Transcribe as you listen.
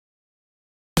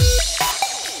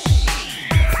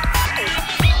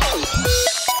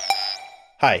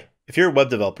Hi, if you're a web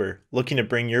developer looking to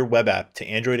bring your web app to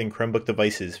Android and Chromebook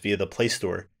devices via the Play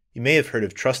Store, you may have heard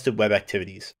of Trusted Web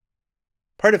Activities.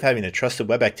 Part of having a trusted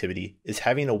web activity is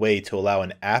having a way to allow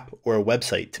an app or a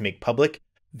website to make public,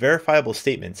 verifiable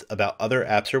statements about other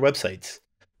apps or websites.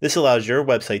 This allows your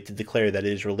website to declare that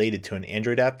it is related to an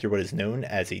Android app through what is known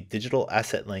as a digital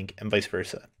asset link and vice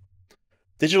versa.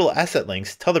 Digital asset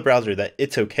links tell the browser that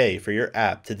it's okay for your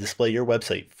app to display your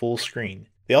website full screen.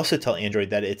 They also tell Android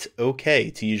that it's okay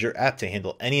to use your app to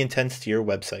handle any intents to your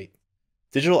website.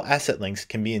 Digital asset links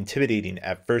can be intimidating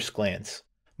at first glance.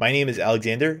 My name is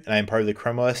Alexander, and I am part of the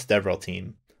Chrome OS DevRel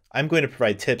team. I'm going to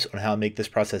provide tips on how to make this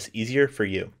process easier for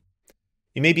you.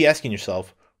 You may be asking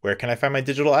yourself, where can I find my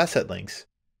digital asset links?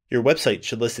 Your website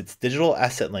should list its digital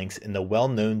asset links in the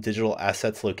well-known digital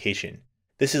assets location.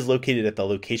 This is located at the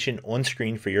location on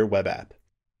screen for your web app.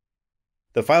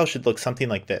 The file should look something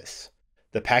like this.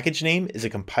 The package name is a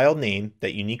compiled name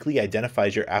that uniquely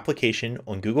identifies your application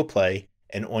on Google Play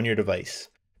and on your device.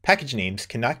 Package names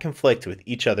cannot conflict with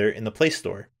each other in the Play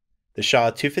Store. The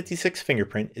SHA-256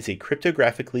 fingerprint is a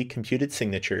cryptographically computed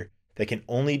signature that can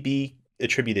only be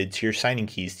attributed to your signing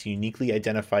keys to uniquely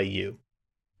identify you.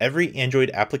 Every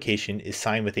Android application is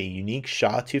signed with a unique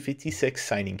SHA-256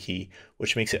 signing key,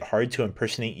 which makes it hard to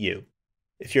impersonate you.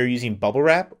 If you're using Bubble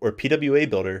Wrap or PWA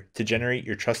Builder to generate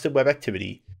your trusted web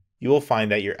activity, you will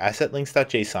find that your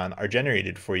assetlinks.json are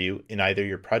generated for you in either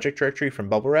your project directory from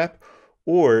Bubble Wrap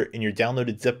or in your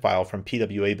downloaded zip file from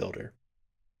PWA Builder.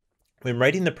 When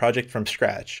writing the project from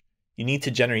scratch, you need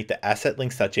to generate the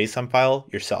assetlinks.json file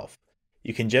yourself.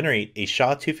 You can generate a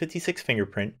SHA-256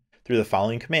 fingerprint through the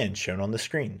following command shown on the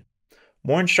screen.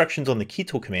 More instructions on the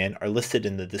keytool command are listed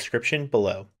in the description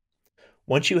below.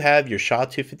 Once you have your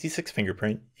SHA-256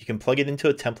 fingerprint, you can plug it into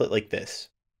a template like this.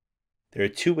 There are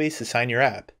two ways to sign your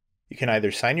app. You can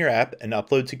either sign your app and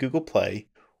upload to Google Play,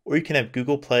 or you can have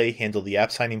Google Play handle the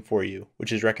app signing for you,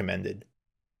 which is recommended.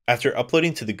 After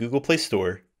uploading to the Google Play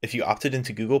Store, if you opted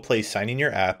into Google Play signing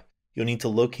your app, you'll need to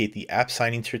locate the App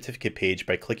Signing Certificate page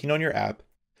by clicking on your app,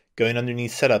 going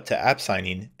underneath Setup to App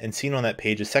Signing, and seeing on that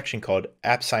page a section called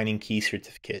App Signing Key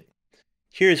Certificate.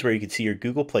 Here is where you can see your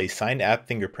Google Play signed app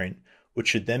fingerprint, which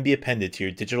should then be appended to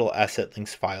your digital asset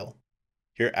links file.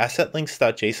 Your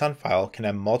assetlinks.json file can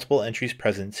have multiple entries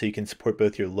present so you can support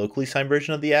both your locally signed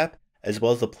version of the app as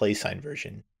well as the Play signed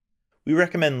version. We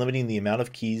recommend limiting the amount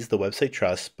of keys the website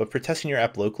trusts, but for testing your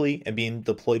app locally and being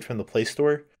deployed from the Play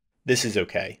Store, this is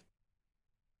okay.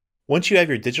 Once you have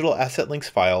your digital asset links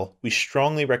file, we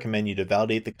strongly recommend you to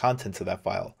validate the contents of that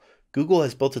file. Google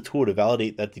has built a tool to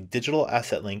validate that the digital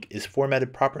asset link is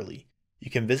formatted properly. You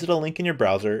can visit a link in your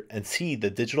browser and see the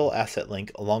digital asset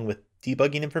link along with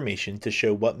debugging information to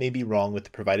show what may be wrong with the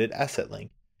provided asset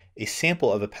link. A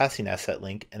sample of a passing asset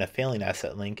link and a failing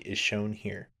asset link is shown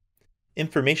here.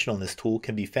 Information on this tool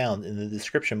can be found in the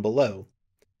description below.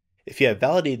 If you have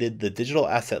validated the digital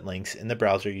asset links in the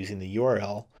browser using the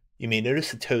URL, you may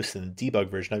notice a toast in the debug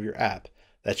version of your app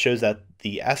that shows that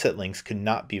the asset links could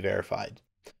not be verified.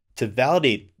 To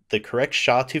validate the correct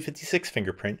SHA-256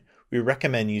 fingerprint, we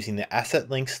recommend using the Asset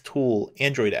Links Tool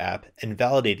Android app and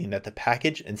validating that the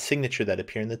package and signature that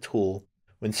appear in the tool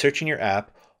when searching your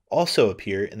app also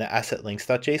appear in the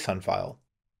assetlinks.json file.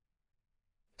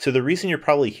 So the reason you're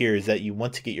probably here is that you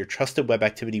want to get your trusted web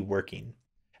activity working.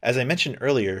 As I mentioned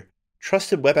earlier,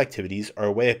 trusted web activities are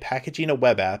a way of packaging a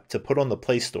web app to put on the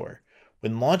Play Store.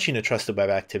 When launching a trusted web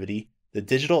activity, the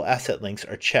digital asset links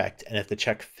are checked, and if the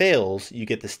check fails, you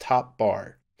get this top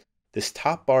bar. This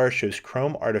top bar shows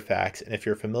Chrome artifacts, and if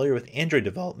you're familiar with Android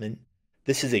development,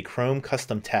 this is a Chrome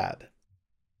custom tab.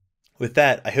 With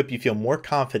that, I hope you feel more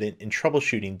confident in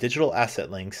troubleshooting digital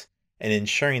asset links and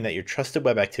ensuring that your trusted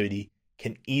web activity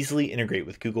can easily integrate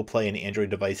with Google Play and Android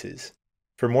devices.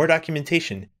 For more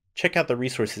documentation, check out the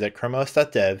resources at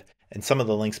chromeos.dev and some of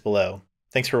the links below.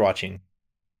 Thanks for watching.